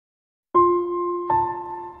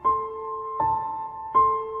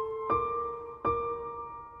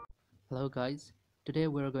guys, today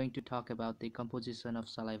we're going to talk about the composition of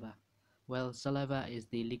saliva. Well, saliva is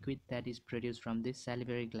the liquid that is produced from the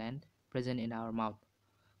salivary gland present in our mouth.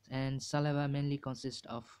 And saliva mainly consists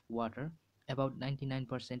of water. About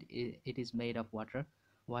 99% it is made of water,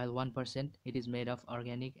 while 1% it is made of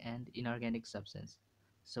organic and inorganic substance.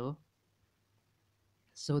 So,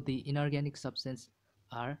 so the inorganic substance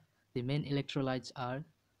are the main electrolytes are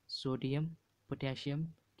sodium,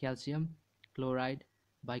 potassium, calcium, chloride,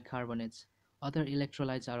 bicarbonates. Other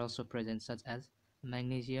electrolytes are also present such as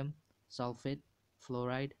magnesium, sulfate,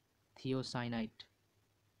 fluoride, thiocyanate.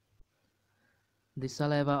 The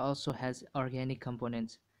saliva also has organic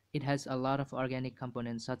components. It has a lot of organic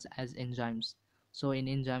components such as enzymes. So in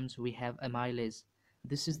enzymes we have amylase.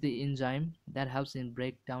 This is the enzyme that helps in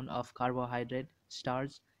breakdown of carbohydrate,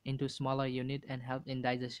 starch into smaller unit and help in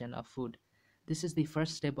digestion of food. This is the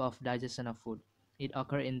first step of digestion of food. It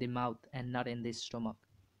occurs in the mouth and not in the stomach.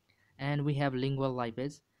 And we have lingual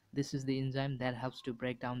lipase. This is the enzyme that helps to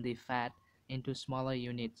break down the fat into smaller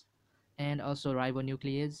units. And also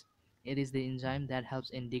ribonuclease. It is the enzyme that helps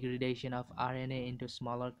in degradation of RNA into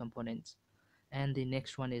smaller components. And the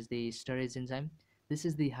next one is the esterase enzyme. This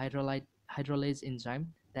is the hydrolase enzyme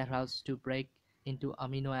that helps to break into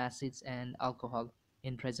amino acids and alcohol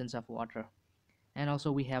in presence of water. And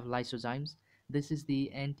also we have lysozymes. This is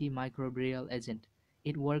the antimicrobial agent.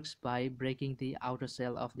 It works by breaking the outer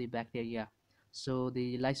cell of the bacteria. So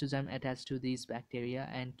the lysozyme attach to these bacteria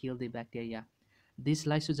and kill the bacteria. This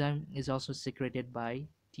lysozyme is also secreted by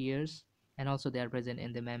tears, and also they are present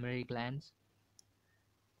in the mammary glands.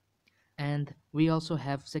 And we also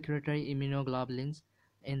have secretory immunoglobulins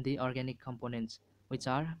in the organic components, which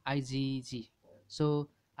are IgG. So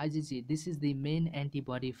IgG, this is the main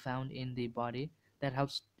antibody found in the body that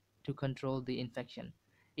helps to control the infection.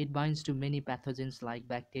 It binds to many pathogens like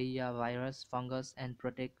bacteria, virus, fungus, and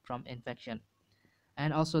protect from infection.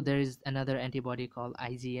 And also there is another antibody called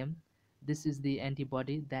IgM. This is the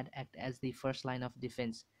antibody that act as the first line of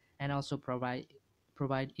defense and also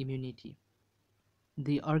provide immunity.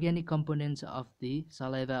 The organic components of the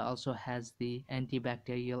saliva also has the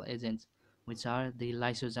antibacterial agents, which are the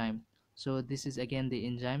lysozyme. So this is again the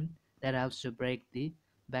enzyme that helps to break the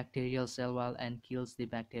bacterial cell wall and kills the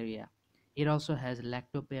bacteria. It also has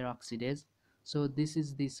lactoperoxidase. So this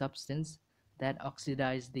is the substance that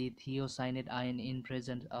oxidizes the thiocyanate ion in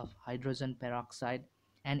presence of hydrogen peroxide,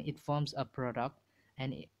 and it forms a product,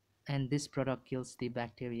 and this product kills the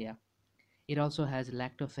bacteria. It also has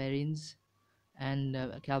lactoferrins and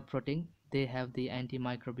calprotectin. They have the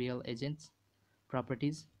antimicrobial agents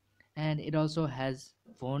properties. And it also has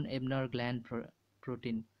von Ebner gland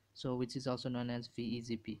protein, so which is also known as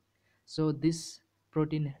VEGP. So this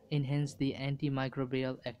protein enhances the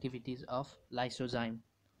antimicrobial activities of lysozyme.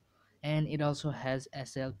 And it also has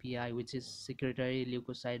SLPI, which is secretory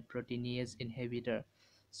leukocyte proteinase inhibitor.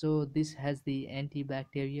 So this has the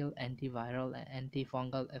antibacterial, antiviral, and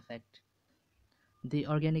antifungal effect. The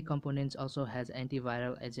organic components also has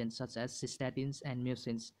antiviral agents such as cystatins and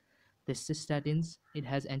mucins. The cystatins, it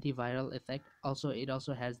has antiviral effect. Also, it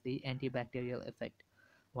also has the antibacterial effect.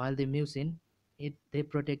 While the mucin, they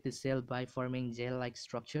protect the cell by forming gel-like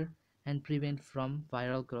structure and prevent from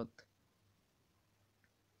viral growth.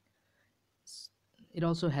 It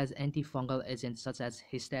also has antifungal agents such as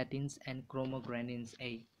histatins and chromogranins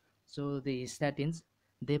A. So the histatins,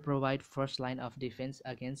 they provide first line of defense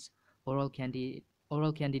against oral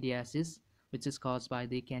candidiasis, which is caused by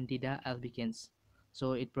the Candida albicans.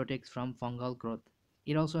 So it protects from fungal growth.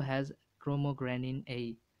 It also has chromogranin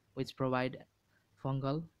A, which provide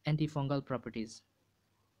antifungal properties.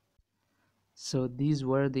 So these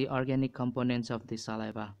were the organic components of the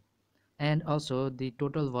saliva. And also the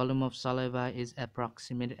total volume of saliva is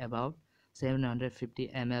approximate about 750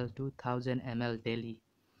 ml to 1000 ml daily,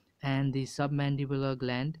 and the submandibular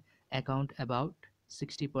gland account about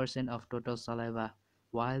 60% of total saliva,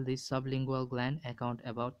 while the sublingual gland account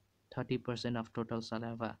about 30% of total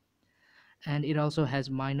saliva. And it also has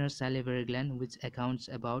minor salivary gland which accounts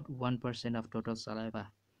about 1% of total saliva,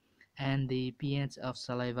 and the pH of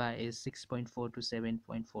saliva is 6.4 to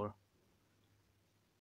 7.4.